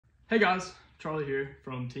Hey guys, Charlie here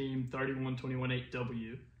from team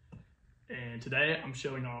 31218W, and today I'm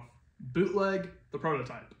showing off Bootleg, the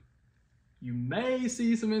prototype. You may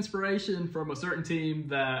see some inspiration from a certain team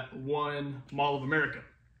that won Mall of America.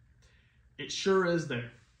 It sure is there,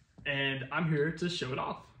 and I'm here to show it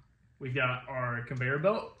off. We've got our conveyor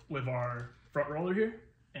belt with our front roller here,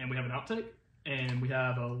 and we have an outtake, and we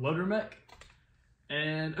have a loader mech,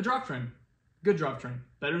 and a drivetrain. Good drivetrain,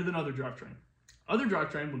 better than other drivetrain. Other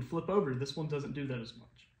drivetrain would flip over. This one doesn't do that as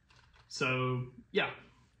much. So yeah,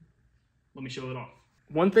 let me show it off.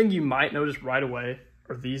 One thing you might notice right away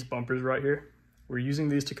are these bumpers right here. We're using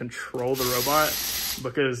these to control the robot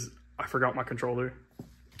because I forgot my controller.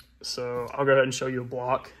 So I'll go ahead and show you a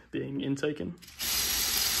block being intaken.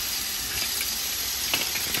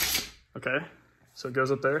 Okay, so it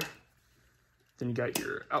goes up there. Then you got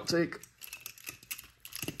your outtake.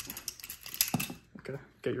 Okay,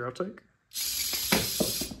 get your outtake.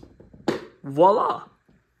 Voila,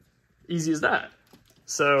 easy as that.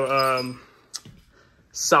 So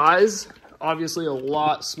size, obviously a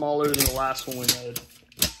lot smaller than the last one we made.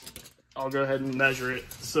 I'll go ahead and measure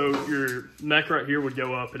it. So your mech right here would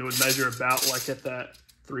go up and it would measure about like at that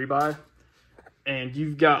 3x, and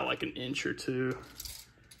you've got like an inch or two.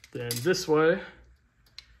 Then this way,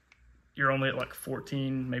 you're only at like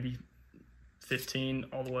 14, maybe 15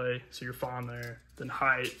 all the way, so you're fine there. Then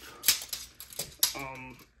height,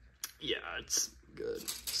 yeah, it's good.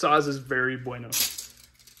 Size is very bueno.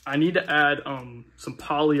 I need to add some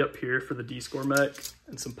poly up here for the D-score mech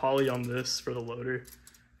and some poly on this for the loader.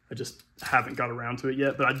 I just haven't got around to it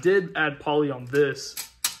yet, but I did add poly on this,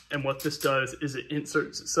 and what this does is it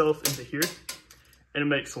inserts itself into here and it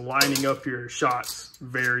makes lining up your shots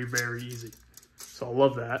very, very easy. So I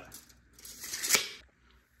love that.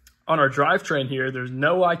 On our drivetrain here, there's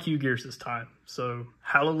no IQ gears this time, so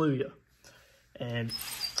hallelujah. And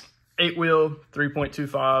 8-wheel,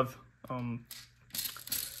 3.25,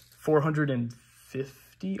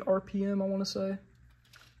 450 RPM, I want to say.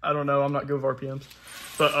 I don't know, I'm not good with RPMs.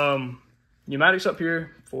 But pneumatics up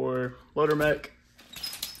here for loader mech,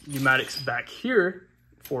 pneumatics back here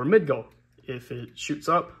for mid gull. If it shoots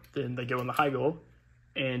up, then they go in the high gull.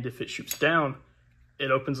 And if it shoots down, it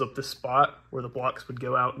opens up this spot where the blocks would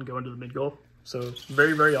go out and go into the mid gull. So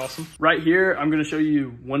very, very awesome. Right here, I'm going to show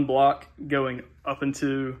you one block going up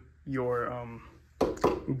into your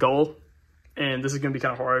goal, and this is going to be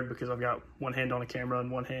kind of hard because I've got one hand on the camera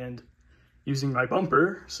and one hand using my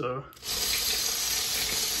bumper. So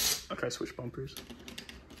okay, switch bumpers.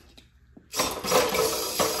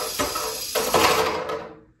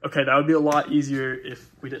 Okay, that would be a lot easier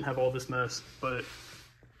if we didn't have all this mess, but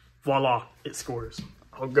voila, it scores.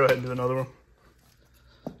 I'll go ahead and do another one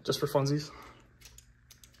just for funsies.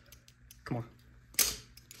 Come on.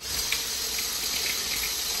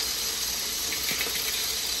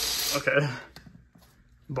 Okay,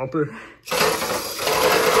 bumper.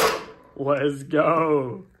 Let's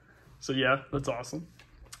go. So yeah, that's awesome.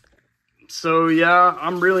 So yeah,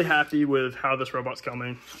 I'm really happy with how this robot's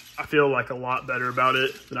coming. I feel like a lot better about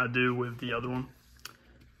it than I do with the other one.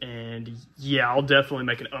 And yeah, I'll definitely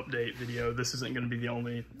make an update video. This isn't going to be the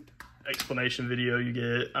only explanation video you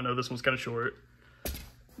get. I know this one's kind of short,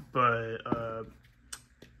 but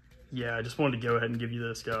yeah, I just wanted to go ahead and give you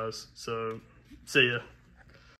this, guys. So see ya.